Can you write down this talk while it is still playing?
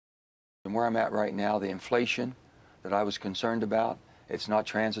from where I'm at right now, the inflation that I was concerned about, it's not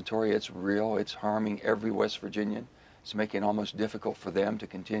transitory, it's real. It's harming every West Virginian. It's making it almost difficult for them to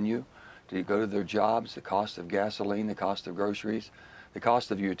continue to go to their jobs. The cost of gasoline, the cost of groceries, the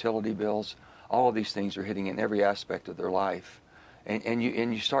cost of utility bills, all of these things are hitting in every aspect of their life. And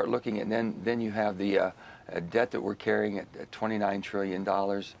you start looking at, then you have the debt that we're carrying at $29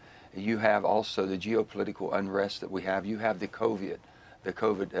 trillion. You have also the geopolitical unrest that we have. You have the COVID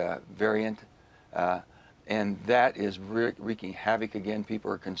variant, and that is wreaking havoc again.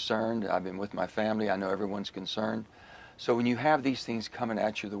 People are concerned. I've been with my family. I know everyone's concerned. So when you have these things coming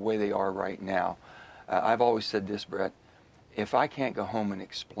at you the way they are right now, I've always said this, Brett, if I can't go home and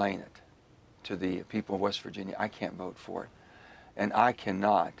explain it to the people of West Virginia, I can't vote for it. And I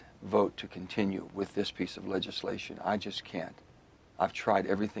cannot vote to continue with this piece of legislation. I just can't. I've tried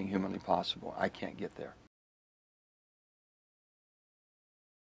everything humanly possible. I can't get there.